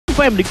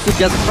Fam could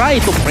just try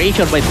to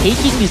pressure by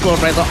taking this Lord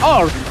Rider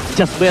or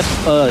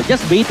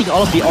just baiting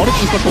all of the Onyx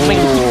Esports to make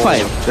the team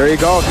fight. There you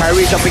go,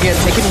 KAIRI jumping in,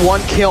 taking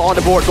 1 kill on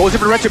the board, goes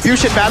into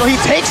Retribution battle, he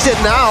takes it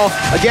now.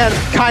 Again,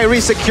 KAIRI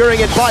securing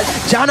it, but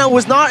Janna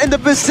was not in the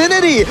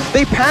vicinity.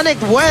 They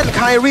panicked when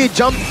KAIRI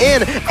jumped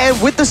in,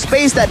 and with the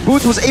space that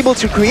Boots was able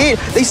to create,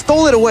 they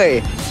stole it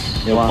away.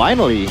 Yeah, wow.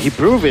 Finally, he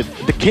proved it.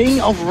 The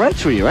king of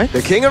Retri, right?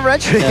 The king of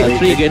Retri.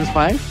 3 against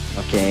 5.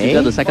 Okay. He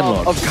got the second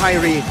Lord. Of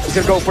KAIRI, he's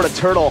gonna go for the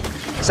turtle.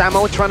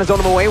 Samo trying to zone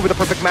him away with a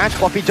perfect match.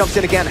 Fluffy jumps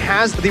in again,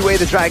 has the way of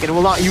the dragon,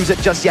 will not use it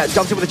just yet.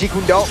 Jumps in with the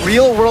Jikundo.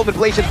 Real world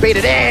manipulation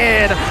baited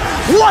in.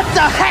 What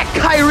the heck,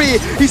 KAIRI?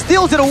 He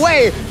steals it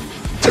away.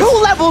 2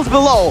 levels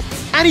below,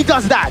 and he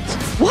does that.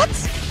 What?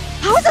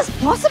 How is this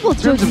possible,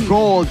 Joji? In terms of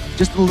gold,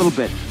 just a little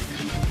bit.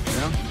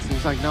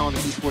 Seems like now on the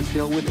Esports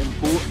field with in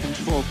full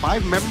control.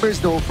 5 members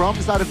though from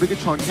the side of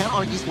Bigatron can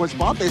on Esports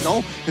spot this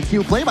though.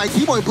 Continue play by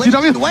T-Boy, plays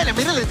the way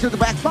immediately to the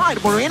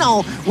backside.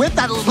 Moreno with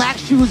that black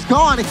shoes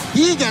gone,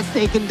 he gets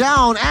taken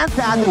down, and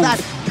after that,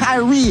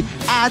 KAIRI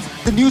adds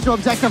the neutral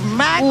objective.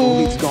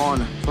 Goldie's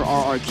gone for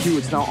RRQ.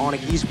 It's now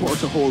Onyx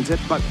Esports who holds it,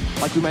 but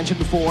like we mentioned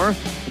before,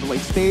 in the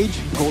late stage,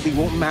 Goldie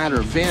won't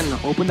matter. Vin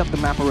opened up the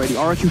map already.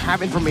 RRQ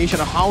have information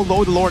on how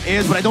low the Lord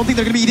is, but I don't think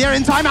they're gonna be there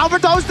in time.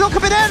 Albert though still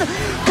coming in.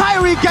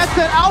 KAIRI gets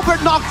it.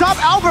 Albert knocked up.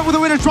 Albert with a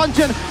winner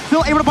truncheon,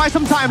 still able to buy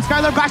some time.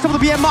 Skylar backs up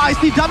with the BMI.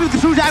 CW with the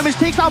true damage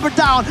takes Albert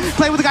down.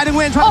 Play with the guiding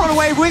wind, trying to run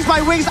away. Wings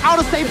by wings, out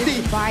of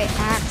safety. By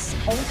Axe.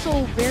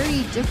 Also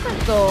very different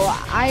though.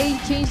 I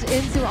changed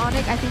into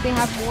Onyx. I think they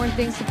have more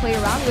things to play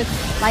around with,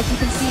 like you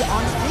can see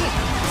on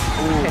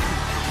screen.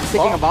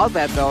 Speaking about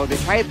that though, they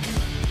tried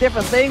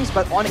different things,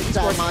 but Onyx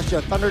Esports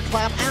Master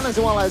Thunderclap and as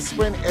well as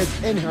Sprint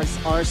is in her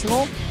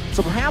arsenal.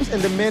 So perhaps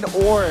in the mid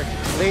or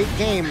late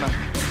game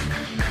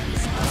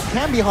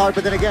can be hard,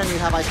 but then again you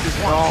have Ice Beast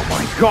 1. Oh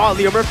my god,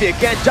 Leo Murphy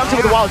again jumps in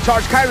with a wild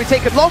charge. KAIRI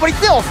taken low, but he's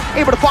still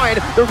able to find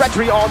the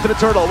Retri onto the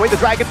turtle. When the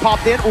dragon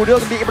popped in, Udil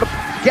gonna be able to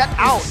get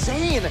out.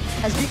 Insane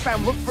as Big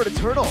Fam looked for the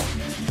turtle.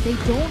 They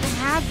don't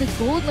have the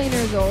gold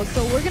laner though,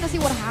 so we're gonna see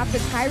what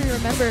happens. KAIRI,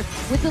 remember,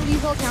 with the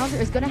lethal counter,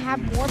 is gonna have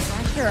more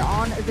pressure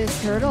on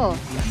this turtle.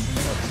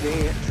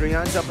 See,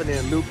 Drian jumping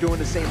in, Luke doing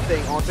the same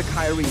thing onto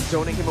KAIRI,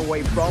 zoning him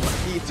away from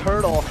the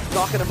turtle,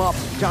 knocking him up.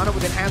 Janna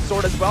with enhanced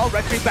sword as well,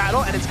 Retri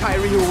battle, and it's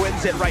KAIRI who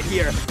wins it right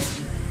here.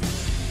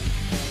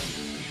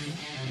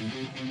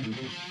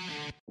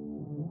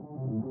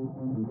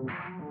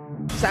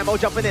 Samo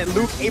jumping in,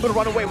 Luke able to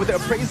run away with the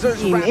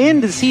appraisers.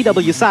 In the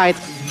CW side,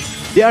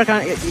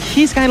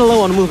 he's kind of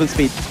low on movement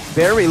speed.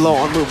 Very low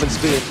on movement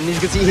speed. And you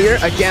can see here,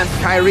 again,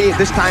 KAIRI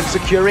this time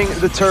securing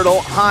the turtle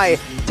high,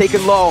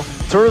 taken low.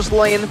 Turtle's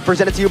lane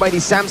presented to you by the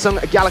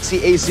Samsung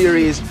Galaxy A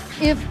series.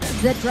 If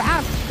the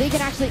draft, they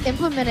can actually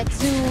implement it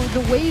to the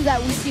way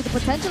that we see the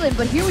potential in,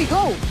 but here we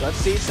go. Let's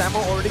see,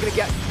 Samo already gonna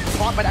get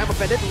caught by the Amber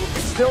Bandit.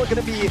 It's still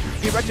gonna be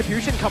the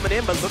Retribution coming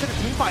in, but look at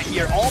the team fight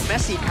here, all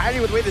messy. KAIRI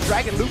with the way the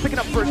dragon, Luke picking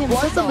up first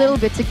blood. Just a little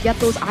bit to get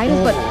those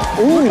items, but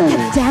look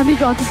at the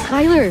damage onto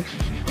Skylar.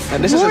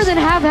 And this more is than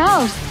half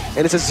health.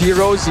 And it's a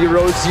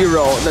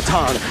 0-0-0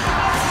 Natan.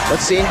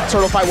 Let's see,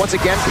 turtle fight once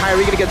again.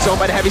 KAIRI gonna get zoned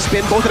by the heavy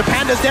spin. Both of the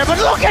pandas there, but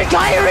look at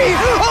KAIRI!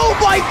 Oh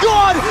my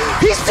god!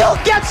 He still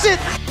gets it!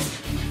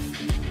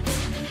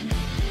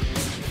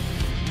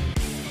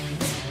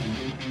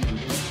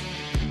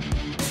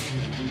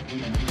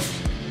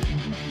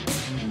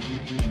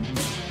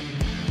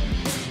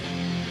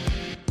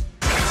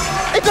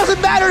 It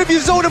doesn't matter if you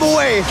zone him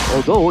away!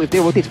 although if they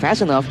rotate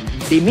fast enough,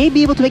 they may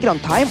be able to make it on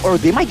time, or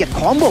they might get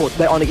comboed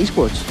by Onyx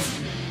Esports.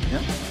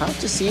 Have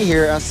to see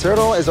here, as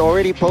Turtle is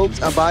already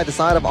poked by the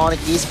side of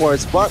Onyx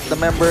Esports, but the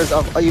members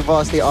of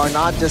EVOS, they are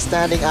not just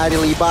standing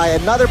idly by.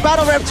 Another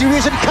battle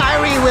retribution,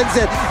 KAIRI wins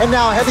it, and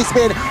now heavy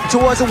spin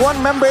towards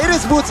one member. It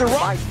is Boots,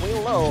 right way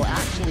low,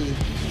 actually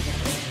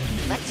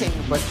connecting,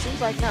 but it seems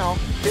like now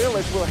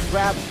Fearless will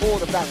grab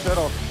hold of that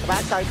Turtle. The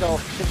backside though,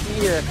 can see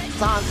here,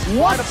 Sans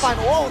trying to find,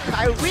 whoa,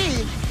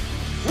 KAIRI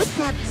with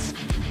that.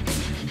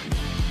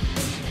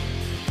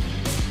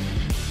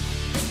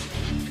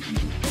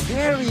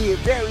 Very,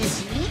 very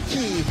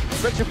sneaky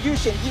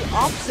retribution. He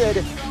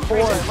opted for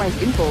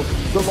info.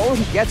 The lower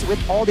he gets with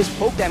all this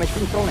poke damage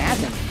being thrown at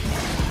him.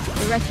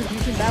 The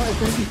retribution battle is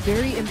going to be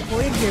very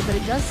important here, but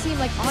it does seem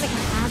like Onyx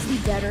has the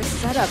better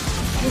setup.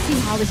 We'll see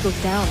how this goes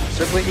down.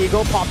 Circling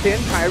Eagle popped in.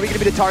 KAIRI gonna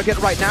be the target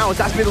right now. It's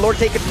that's to be the Lord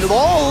taken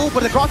low,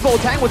 but the crossbow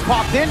tank was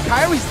popped in.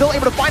 KAIRI still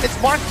able to find its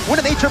mark. Wind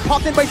of Nature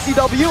popped in by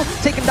CW,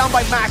 taken down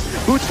by Max.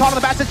 Boots caught in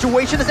the bad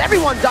situation as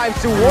everyone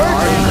dives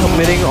towards.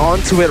 Committing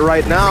onto it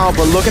right now,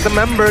 but look at the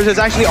members. It's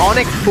actually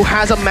Onyx who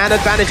has a man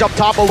advantage up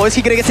top.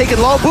 Aloyski gonna get taken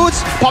low.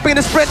 Boots popping in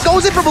the sprint,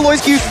 goes in from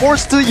Aloyski, who's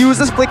forced to use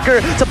this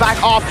flicker to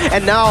back off.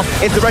 And now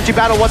it's the Reggie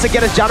battle once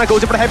again as Janna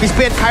goes in for the heavy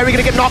spin. KAIRI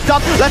gonna get knocked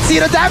up. Let's see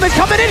the damage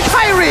coming in.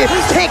 KAIRI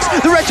takes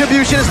the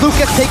retribution as Luke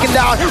gets taken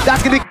down.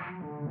 That's gonna be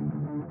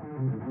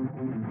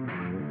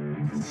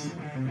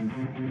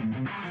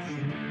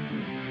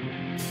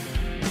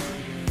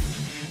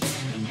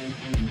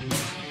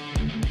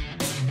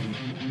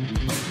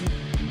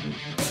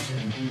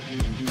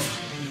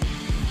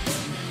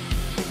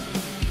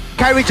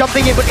KAIRI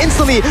jumping in, but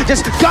instantly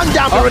just gunned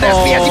down by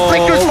Renesmee as he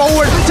flickers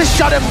forward to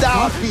shut him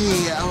down.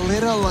 Be a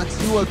little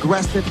too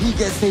aggressive. He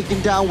gets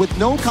taken down with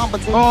no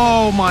compensation.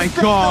 Oh my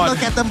god.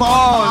 Look at the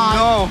ball.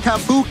 Oh no.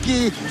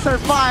 Kabuki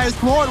survives.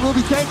 Ward will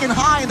be taken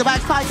high in the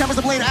backside. Covers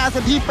the blade as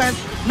a defense.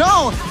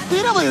 No!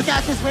 CW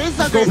catches face.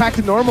 Go back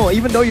to normal.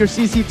 Even though you're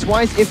CC'd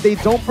twice, if they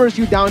don't burst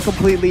you down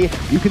completely,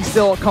 you can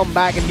still come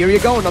back. And here you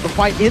go, another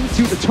fight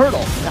into the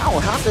turtle. Now we'll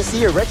have to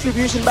see a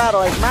retribution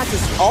battle as Max is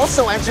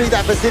also entering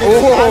that vicinity.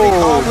 Having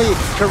calmly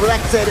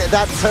corrected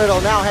that turtle.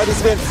 Now heavy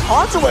spin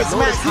onto Max.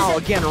 Notice how,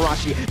 again,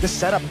 Arashi, the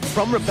setup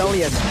from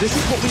Rebellion. This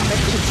is what we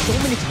mentioned so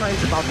many times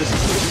about this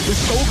team.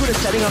 They're so good at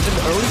setting up in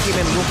the early game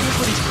and looking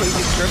for these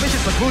crazy skirmishes.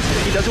 But Boots,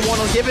 he doesn't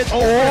want to give it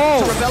over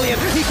to Rebellion.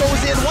 He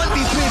goes in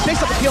 1v3, picks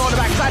up the kill on the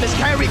backside as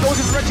KAIRI goes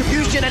in for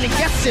retribution and he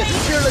gets it.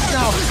 Fearless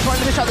now, trying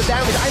to dish out the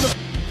damage.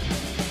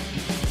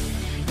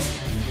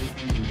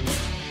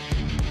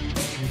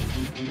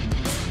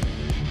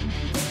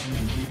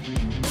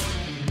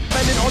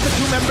 And then also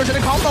two members in a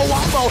combo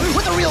wombo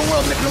with the real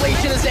world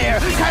manipulation is there.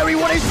 KAIRI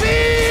 1 HP!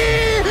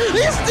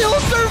 He still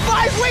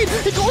survives! Wait,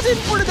 he goes in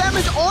for the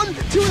damage on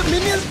to the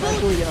minions.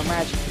 Especially in a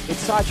match, it's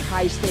such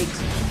high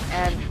stakes.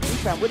 And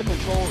with the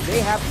control, they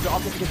have the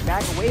option to get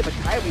back away, but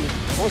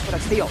KAIRI goes for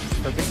that steal.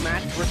 Perfect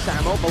match for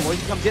Samo, but when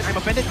he comes in, I'm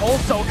offended.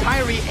 Also,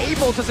 KAIRI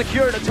able to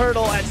secure the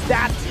turtle as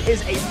that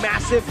is a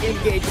massive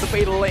engage with the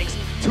Fatal Links.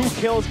 2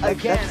 kills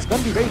again. That's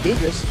going to be very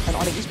dangerous. And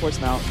on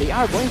Esports now, they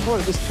are going for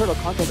this turtle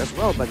contest as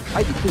well, but it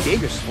might be too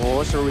dangerous.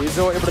 Oh,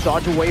 Chorizo able to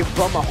dodge away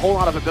from a whole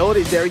lot of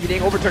abilities there,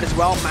 getting overturned as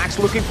well. Max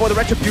looking for the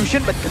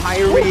retribution, but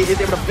KAIRI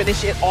is able to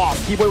finish it off.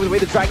 Keyboy with the way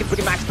the Dragon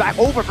putting Max back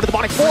over for the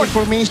demonic force.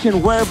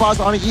 Formation whereabouts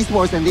on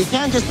Esports, and they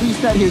can't just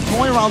reset here. He's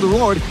going around the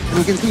Lord, and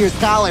we can see here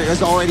Skylar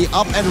is already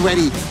up and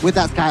ready with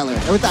that Skylar,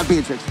 and with that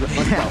Beatrix.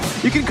 Let's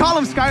go. You can call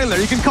him Skylar.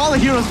 You can call the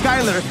hero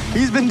Skylar.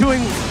 He's been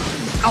doing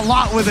a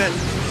lot with it.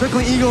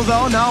 Circling Eagle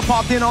though, now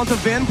popped in onto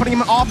Vin, putting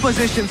him in off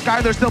position.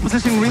 Skylar still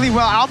positioning really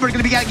well. Albert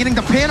gonna be getting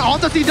the pin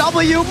onto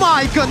CW.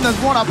 My goodness,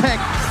 what a pick.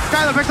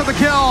 Skylar picks up the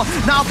kill.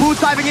 Now Boots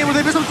diving in with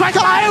a missile strike.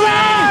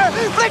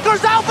 KAIRI!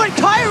 Flickers out, but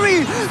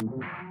KAIRI!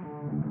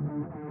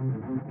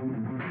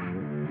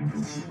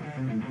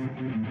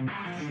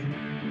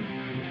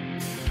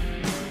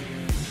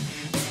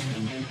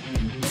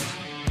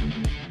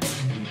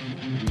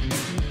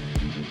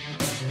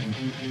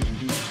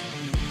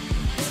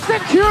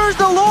 secures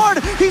the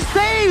Lord. He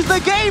saves the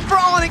game for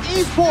Onyx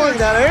Esports. In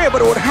that area,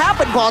 but it would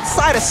happen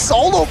outside. A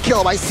solo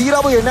kill by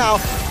CW now.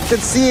 You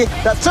can see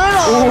that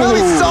turtle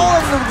really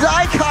stolen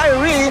by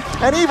KAIRI,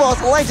 and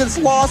EVO's Legends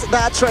lost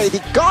that trade. He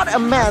got a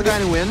man.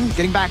 Trying to win,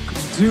 getting back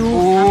to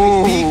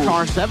MVP.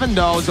 Car 7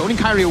 though, zoning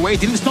KAIRI away,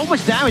 dealing so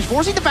much damage,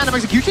 forcing the Phantom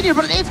execution here,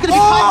 but it's gonna be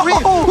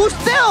KAIRI, who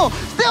still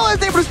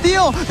is able to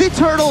steal the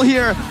turtle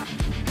here.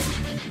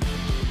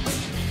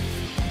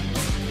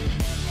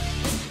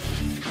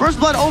 First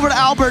blood over to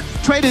Albert,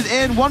 traded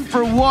in 1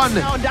 for 1.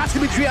 Now, and that's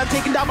going to be Drian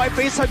taken down by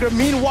Facehugger.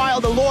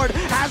 Meanwhile, the Lord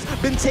has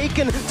been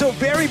taken to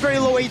very, very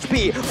low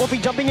HP. Wolfie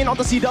jumping in on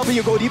the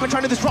CW, go deep and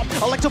trying to disrupt.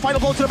 Electro final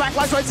blow to the back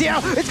lines right here.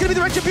 It's going to be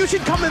the retribution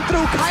coming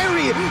through.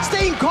 KAIRI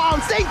staying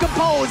calm, staying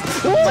composed.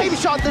 The flame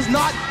shot does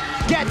not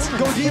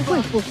go deep.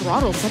 Going full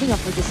throttle, setting up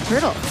for this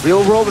turtle.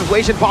 Real world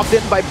inflation popped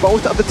in by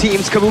both of the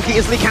teams. Kabuki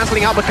instantly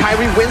canceling out, but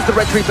KAIRI wins the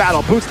retreat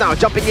battle. Boots now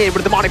jumping in with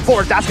the demonic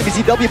force. That's going to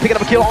be CW picking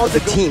up a kill on the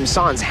team.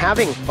 Sans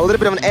having a little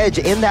bit of an edge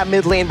in that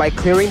mid lane by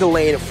clearing the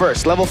lane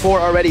first. Level 4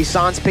 already.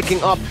 Sans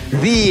picking up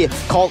the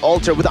Cult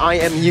Altar with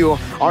IMU.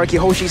 Araki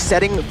Hoshi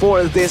setting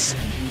for this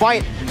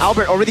fight.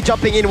 Albert already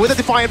jumping in with a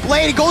Defiant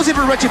Blade. He goes in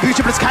for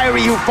retribution, but it's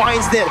KAIRI who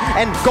finds it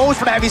and goes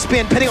for the heavy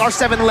spin, pinning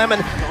R7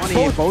 Lemon.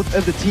 Both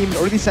of the teams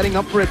already setting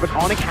up for it, but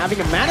Onyx having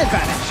a man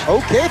advantage.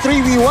 Okay,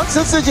 3v1.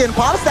 Sutsujin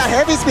pops that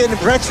heavy spin.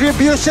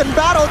 Retribution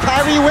battle.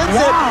 KAIRI wins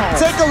it.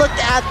 Take a look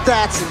at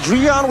that.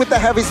 Drian with the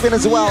heavy spin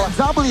as well.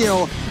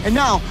 W. And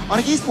now,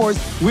 Onyx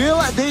Esports,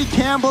 will they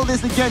gamble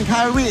this again?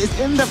 KAIRI is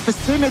in the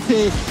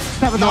vicinity.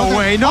 No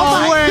way, no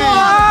way!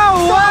 God.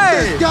 No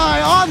way! This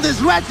guy on this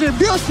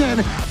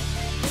retribution.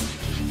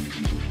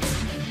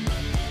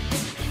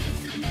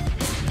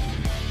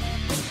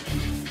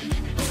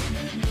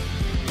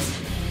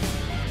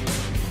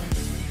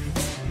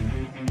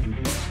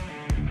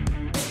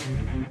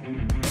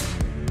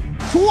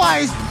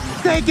 Twice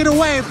taken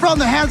away from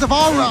the hands of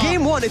Aura.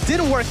 Game 1, it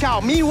didn't work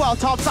out. Meanwhile,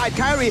 topside,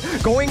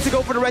 KAIRI going to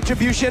go for the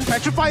retribution.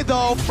 Petrified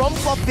though from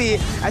Fluffy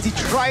as he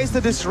tries to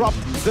disrupt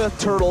the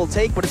turtle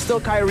take, but it's still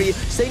KAIRI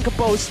staying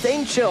composed,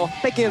 staying chill,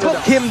 picking it up.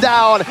 Took him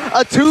down.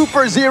 A 2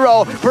 for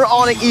 0 for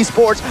Onyx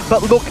Esports,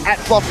 but look at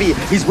Fluffy.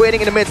 He's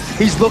waiting in the midst.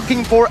 He's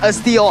looking for a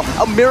steal,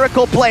 a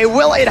miracle play.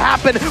 Will it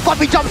happen?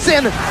 Fluffy jumps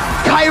in.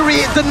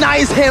 KAIRI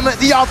denies him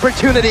the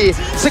opportunity,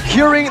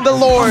 securing the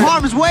Lord. From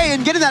harm's way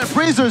and getting that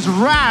Appraiser's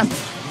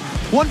Wrath.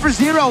 1 for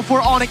 0 for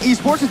Onyx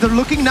Esports as they're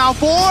looking now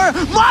for...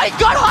 My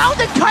God, how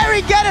did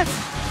KAIRI get it?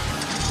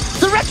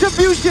 The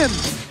retribution.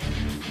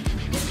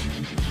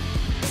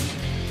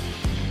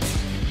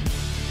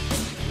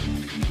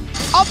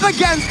 up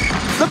against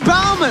the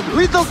Bowman.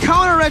 Lethal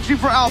counter retry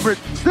for Albert.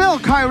 Still,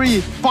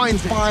 KAIRI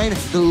finds it. Find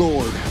the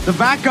Lord. The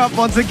backup,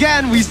 once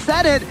again, we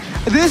said it.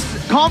 This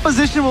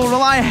composition will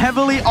rely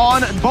heavily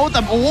on both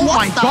of them. Oh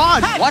my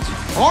god. What?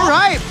 All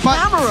right, but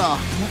Camera.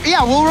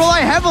 yeah, we'll rely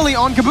heavily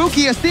on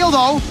Kabuki. A steal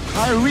though.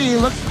 KAIRI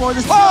looks for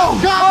this. Oh!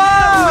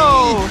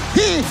 KAIRI!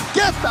 He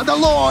gets the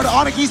Lord.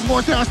 Onyx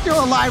Esports, they are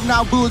still alive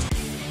now, Boots.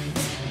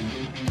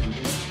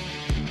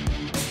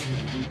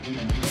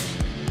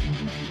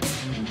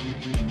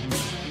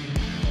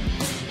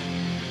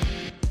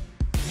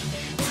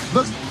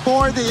 Looks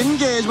for the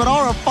engage, but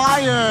Aura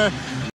Fire